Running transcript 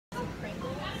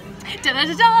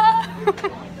Da-da-da-da!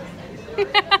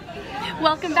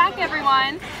 Welcome back,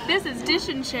 everyone. This is Dish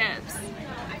and Chips.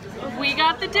 We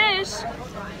got the dish.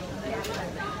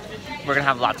 We're gonna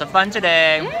have lots of fun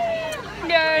today.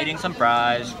 Yay. Eating some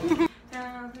fries.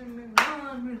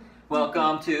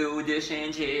 Welcome to Dish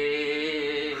and Chips.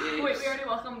 Wait, we already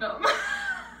welcomed them.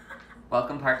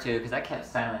 Welcome part 2, because I kept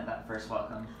silent that first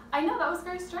welcome. I know, that was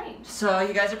very strange. So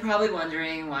you guys are probably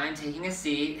wondering why I'm taking a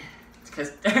seat. It's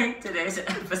because during today's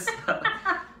episode,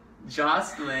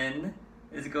 Jocelyn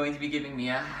is going to be giving me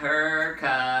a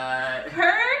haircut.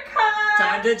 Haircut!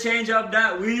 Time to change up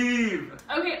that weave.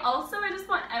 Okay, also I just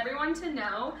want everyone to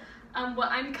know what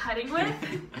I'm cutting with.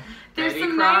 There's Betty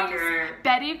some Crocker. nice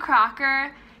Betty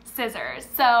Crocker scissors.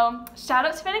 So shout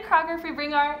out to Betty Crocker for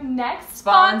being our next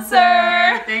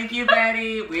sponsor. Thank you,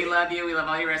 Betty. We love you. We love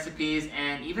all your recipes.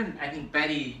 And even, I think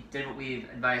Betty did what we've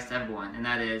advised to everyone, and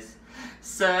that is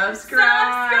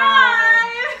subscribe!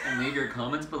 And leave your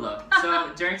comments below.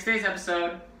 So during today's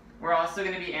episode, we're also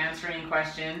going to be answering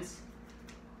questions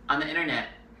on the internet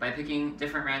by picking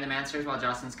different random answers while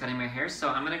Jocelyn's cutting my hair. So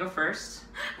I'm going to go first.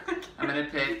 Okay. I'm going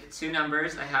to pick 2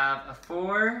 numbers. I have a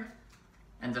 4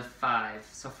 and a 5.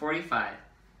 So 45.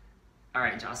 All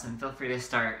right, Jocelyn, feel free to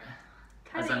start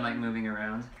as I'm like moving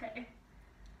around. Okay.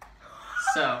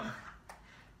 So,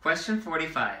 question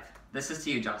 45. This is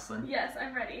to you, Jocelyn. Yes,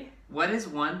 I'm ready. What is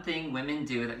one thing women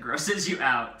do that grosses you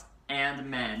out, and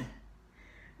men?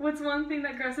 What's one thing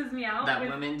that grosses me out? That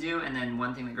women do, and then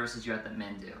one thing that grosses you out that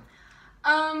men do.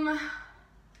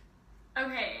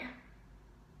 Okay.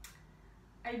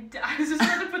 I was just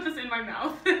trying to put this in my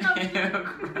mouth. Ew,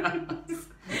 gross.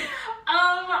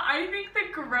 I think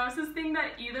the grossest thing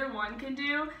that either one can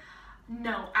do,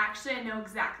 no, actually I know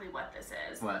exactly what this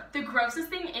is. What? The grossest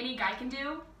thing any guy can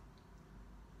do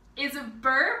is a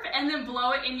burp and then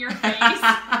blow it in your face.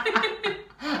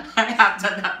 I have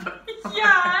done that before.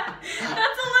 Yeah,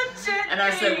 that's a legit And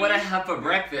I said, thing. what I have for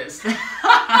breakfast? Okay,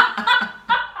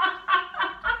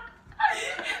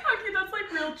 that's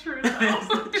like real true though.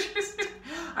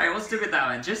 Alright, we'll stick with that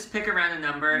one. Just pick a random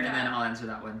number and Yeah. then I'll answer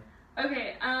that one.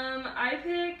 Okay, I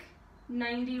pick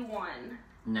 91.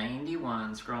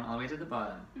 91, scrolling all the way to the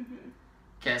bottom. Mm-hmm.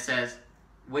 Okay, it says,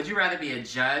 would you rather be a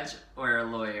judge or a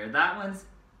lawyer? That one's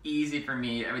easy for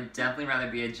me. I would definitely rather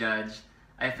be a judge.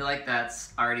 I feel like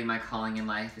that's already my calling in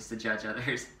life, is to judge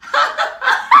others.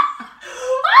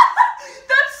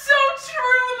 That's so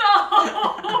true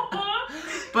though!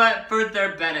 But for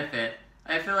their benefit.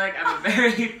 I feel like I'm a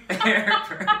very fair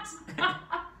person.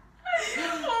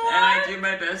 And I do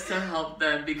my best to help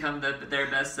them become their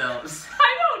best selves.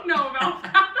 I don't know about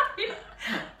that.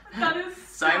 That is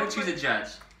So I would choose a judge.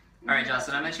 Alright,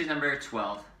 Jocelyn, I'm going to choose number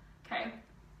 12. Okay.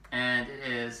 And it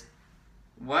is,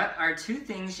 what are 2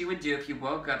 things you would do if you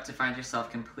woke up to find yourself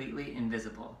completely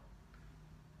invisible?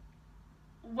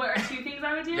 What are 2 things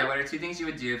I would do? Yeah, what are 2 things you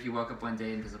would do if you woke up one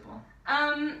day invisible?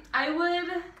 I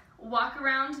would walk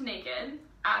around naked.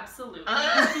 Absolutely.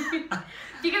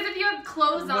 Because if you had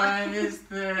clothes on. What is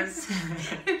this?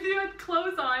 If you had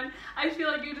clothes on, I feel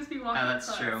like you'd just be walking. Oh, that's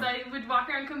clothes. true. So I would walk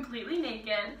around completely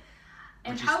naked.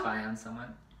 And Would you spy on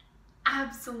someone?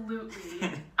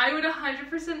 Absolutely. I would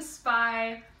 100%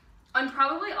 spy on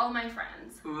probably all my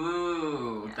friends.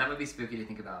 Ooh, Yeah. that would be spooky to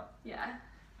think about. Yeah.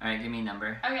 Alright, give me a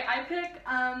number. Okay, I pick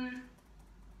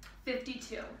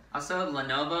 52. Also,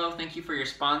 Lenovo, thank you for your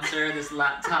sponsor. This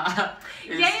laptop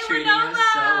is Yay, treating Lenovo! us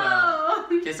so well.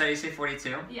 Okay, so you say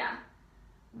 42? Yeah.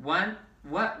 What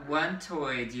one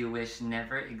toy do you wish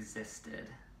never existed?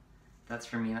 That's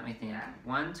for me, let me think. Yeah.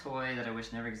 One toy that I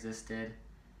wish never existed.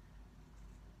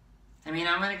 I mean,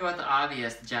 I'm gonna go with the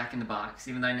obvious, the Jack in the Box,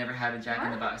 even though I never had a Jack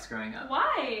in the Box growing up.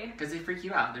 Why? Because they freak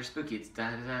you out. They're spooky. It's da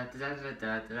da da da da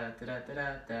da da da da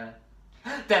da da.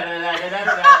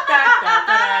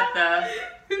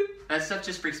 That stuff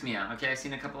just freaks me out. Okay, I've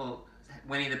seen a couple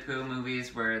Winnie the Pooh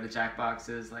movies where the Jack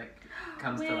boxes like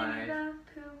comes to life. Winnie the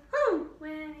Pooh, woo!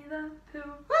 Winnie the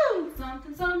Pooh, woo!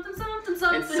 Something, something, something,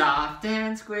 something. It's soft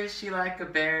and squishy like a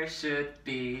bear should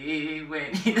be. Winnie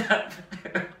the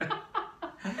Pooh.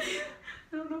 I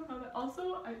don't know how that.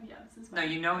 Also, yeah, this is fun. No,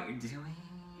 you know what you're doing.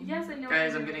 Yes, I know.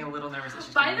 Guys, I'm getting a little nervous that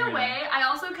she's By doing the her way, hair. I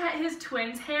also cut his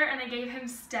twins' hair and I gave him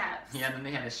steps. Yeah, and then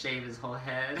they had to shave his whole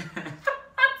head.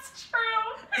 That's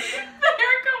true. The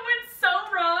haircut went so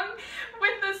wrong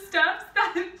with the steps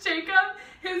that Jacob,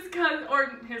 his cousin,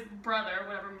 or his brother,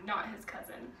 whatever, not his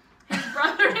cousin, his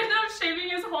brother ended up shaving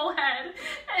his whole head.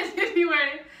 And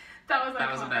anyway, that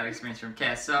was a bad experience for him.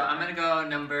 Okay, so I'm gonna go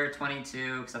number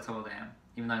 22 because that's how old I am,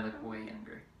 even though I look way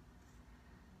younger.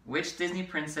 Which Disney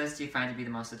princess do you find to be the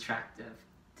most attractive?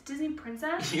 The Disney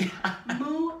princess? Yeah.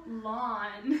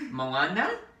 Mulan.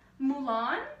 Moana?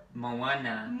 Mulan?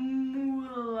 Moana.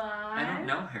 Mulan? I don't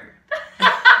know her.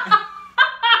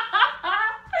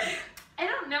 I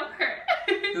don't know her.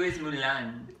 Who is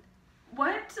Mulan?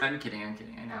 What? I'm kidding. I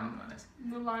know who Mulan is.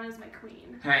 Mulan is my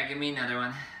queen. Alright, give me another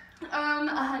one.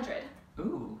 100.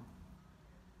 Ooh.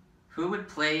 Who would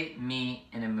play me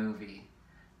in a movie?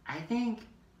 I think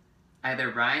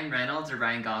either Ryan Reynolds or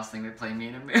Ryan Gosling would play me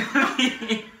in a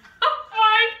movie. Oh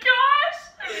my gosh!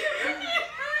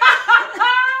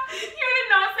 You did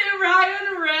not say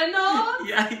Ryan Reynolds?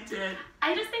 Yeah, I did.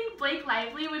 I just think Blake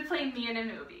Lively would play me in a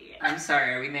movie. I'm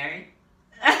sorry, are we married?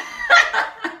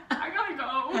 I gotta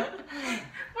go.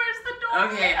 Where's the door?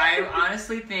 Okay, I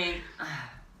honestly think...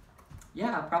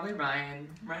 yeah, probably Ryan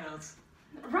Reynolds.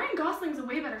 Ryan Gosling's a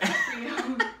way better fit for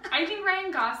you. I think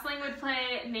Ryan Gosling would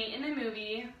play Nate in a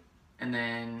movie. And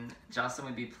then Jocelyn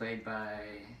would be played by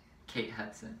Kate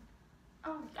Hudson.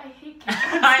 Oh, I hate Kate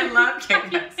Hudson. I love Kate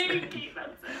Hudson. I hate Kate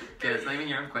Hudson. Okay, let's leave in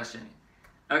your own question.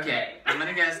 Okay, I'm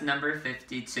gonna guess number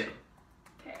 52.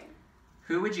 Okay.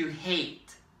 Who would you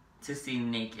hate to see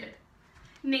naked?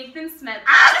 Nathan Smith.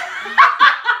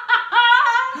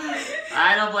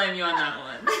 I don't blame you on that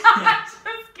one.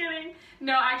 Just kidding.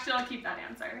 No, actually, I'll keep that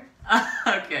answer.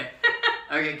 Okay.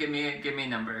 Okay, give me a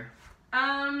number.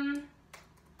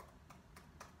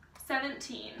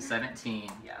 17.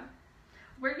 17. Yeah.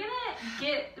 We're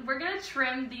gonna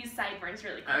trim these sideburns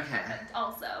really quick. Okay.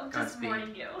 Also, just Godspeed.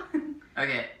 warning you.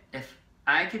 Okay, if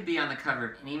I could be on the cover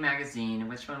of any magazine,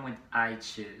 which one would I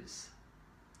choose?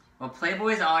 Well,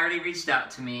 Playboy's already reached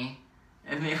out to me,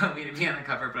 and they want me to be on the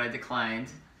cover, but I declined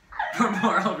for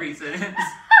moral reasons.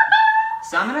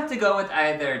 So I'm gonna have to go with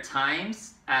either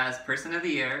Times as Person of the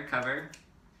Year cover,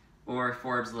 or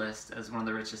Forbes list as one of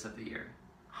the richest of the year.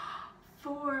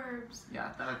 Forbes.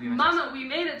 Yeah, that would be my Mama, choice. we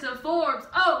made it to Forbes.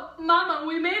 Oh, Mama,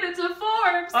 we made it to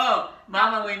Forbes. Oh,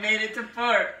 Mama, we made it to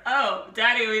Forbes. Oh,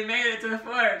 Daddy, we made it to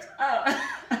Forbes.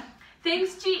 Oh.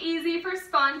 Thanks, G-Eazy, for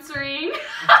sponsoring.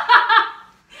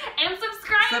 And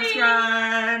subscribing.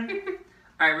 Subscribe.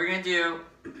 All right, we're gonna do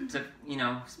to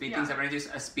speed things Yeah. up. We're gonna do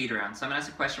a speed round. So I'm gonna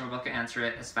ask a question. We're both gonna answer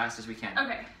it as fast as we can.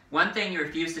 Okay. One thing you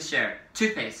refuse to share: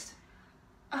 toothpaste.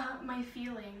 My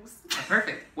feelings. Oh,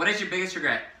 perfect. What is your biggest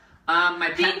regret?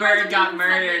 My Being pet bird got president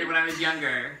murdered seven. when I was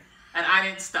younger, and I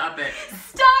didn't stop it.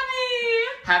 Stop me!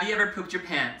 Have you ever pooped your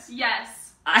pants?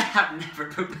 Yes. I have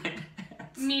never pooped my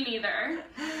pants. Me neither.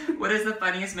 What is the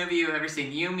funniest movie you've ever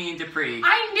seen? You, Me, and Dupree.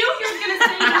 I knew he was gonna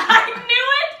say that. I knew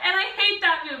it, and I hate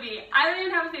that movie. I don't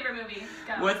even have a favorite movie.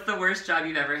 Go. What's the worst job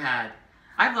you've ever had?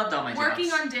 I've loved all my Working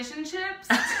jobs. on dish and chips?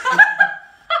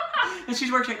 And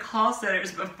she's worked at call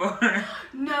centers before.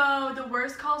 No, the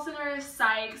worst call center is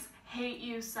Sykes. Hate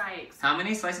you, Sykes. How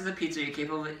many slices of pizza are you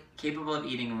capable of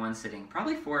eating in one sitting?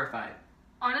 Probably 4 or 5.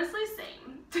 Honestly,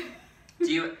 same.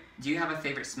 Do you have a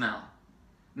favorite smell?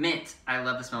 Mint. I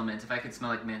love the smell of mint. If I could smell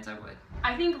like mint, I would.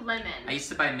 I think lemon. I used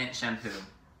to buy mint shampoo.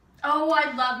 Oh,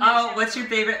 I love Oh, what's your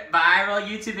favorite viral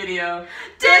YouTube video?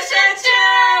 dish and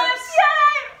chips?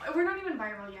 Yay! We're not even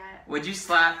viral yet. Would you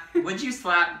slap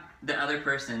the other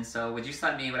person? So would you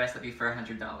slap me? Would I slap you for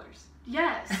 $100?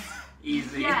 Yes.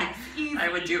 Easy. Yes, easy. I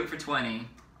would do it for 20.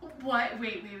 What?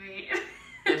 Wait.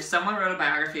 If someone wrote a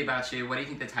biography about you, what do you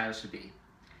think the title should be?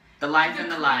 The Life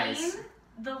and the Lies. Queen?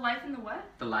 The life and the what?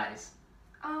 The Lies.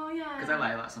 Oh, yeah. Because I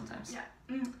lie a lot sometimes. Yeah,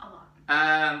 a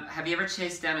lot. Have you ever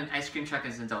chased down an ice cream truck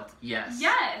as an adult? Yes.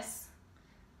 Yes.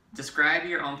 Describe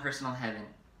your own personal heaven.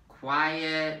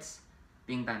 Quiet,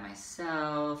 being by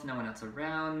myself, no one else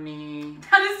around me.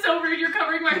 That is so rude. You're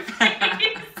covering my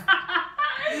face.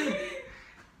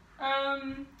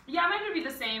 Yeah, mine would be the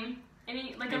same.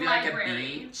 Maybe a library. like a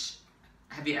beach.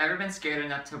 Have you ever been scared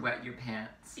enough to wet your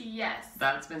pants? Yes.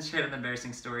 That's been shared in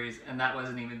embarrassing stories, and that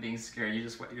wasn't even being scared. You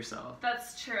just wet yourself.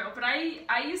 That's true. But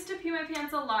I used to pee my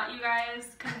pants a lot, you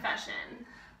guys. Confession.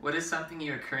 What is something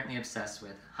you are currently obsessed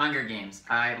with? Hunger Games.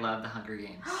 I love the Hunger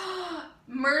Games.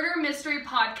 Murder mystery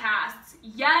podcasts.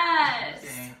 Yes.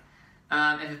 Okay.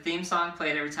 If a theme song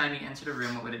played every time you entered a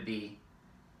room, what would it be?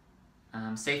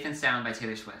 Safe and Sound by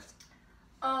Taylor Swift.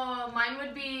 Oh, mine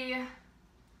would be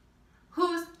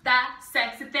Who's That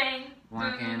Sexy Thing?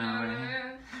 Walking over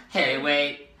here. Hey,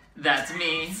 wait, that's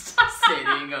me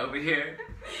sitting over here.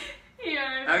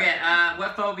 Yeah. Okay,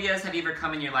 what phobias have you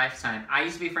overcome in your lifetime? I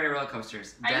used to be afraid of roller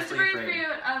coasters. I used to be Deathly afraid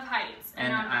of heights.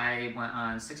 And I went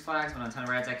on Six Flags, went on a ton of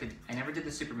rides. I never did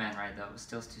the Superman ride though. It was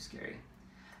still too scary.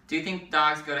 Do you think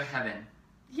dogs go to heaven?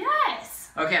 Yes.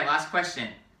 Okay, last question.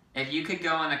 If you could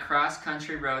go on a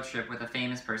cross-country road trip with a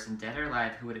famous person, dead or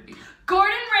alive, who would it be?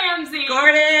 Gordon Ramsay.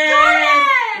 Gordon!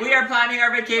 We are planning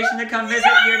our vacation to come visit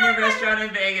your new restaurant in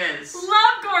Vegas.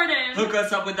 Love Gordon. Hook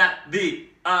us up with that VIP.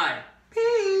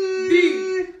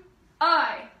 P.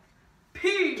 I.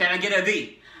 P. Can I get a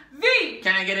V? V.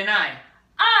 Can I get an I?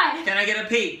 I. Can I get a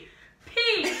P?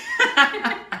 P.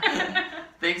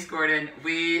 Thanks, Gordon.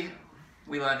 We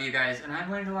love you guys, and I've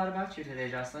learned a lot about you today,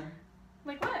 Jocelyn.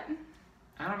 Like what?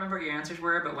 I don't remember what your answers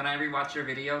were, but when I rewatch your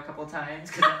video a couple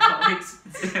times, because I'm always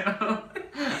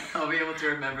I'll be able to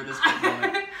remember this big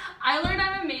moment. I learned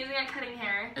I'm amazing at cutting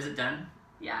hair. Is it done?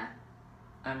 Yeah.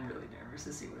 I'm really nervous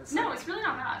to see what it's No, like. it's really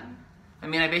not bad. I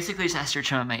mean, I basically just asked her to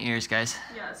trim up my ears, guys.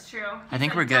 Yeah, it's true. I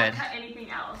think we're Don't good. cut anything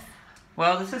else.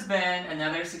 Well, this has been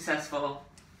another successful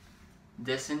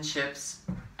This and Chips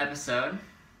episode.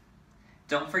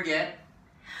 Don't forget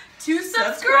to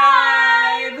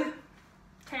subscribe!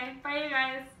 Okay, bye you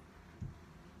guys.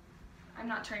 I'm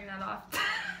not turning that off.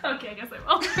 Okay, I guess I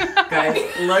will. Guys,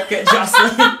 look at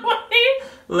Jocelyn. Wait.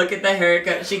 Look at the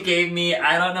haircut she gave me.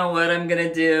 I don't know what I'm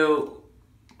gonna do.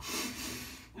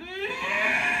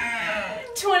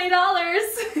 $20.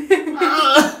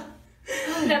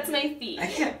 That's my fee. I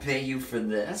can't pay you for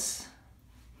this.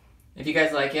 If you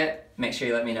guys like it, make sure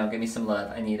you let me know. Give me some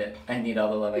love. I need it. I need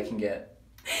all the love I can get.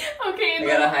 Okay. I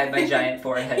gotta hide my giant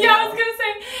forehead. Yeah, now. I was gonna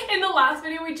say, in the last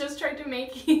video we just tried to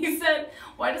make, he said,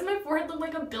 why does my forehead look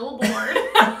like a billboard?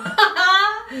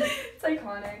 It's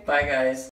iconic. Bye, guys.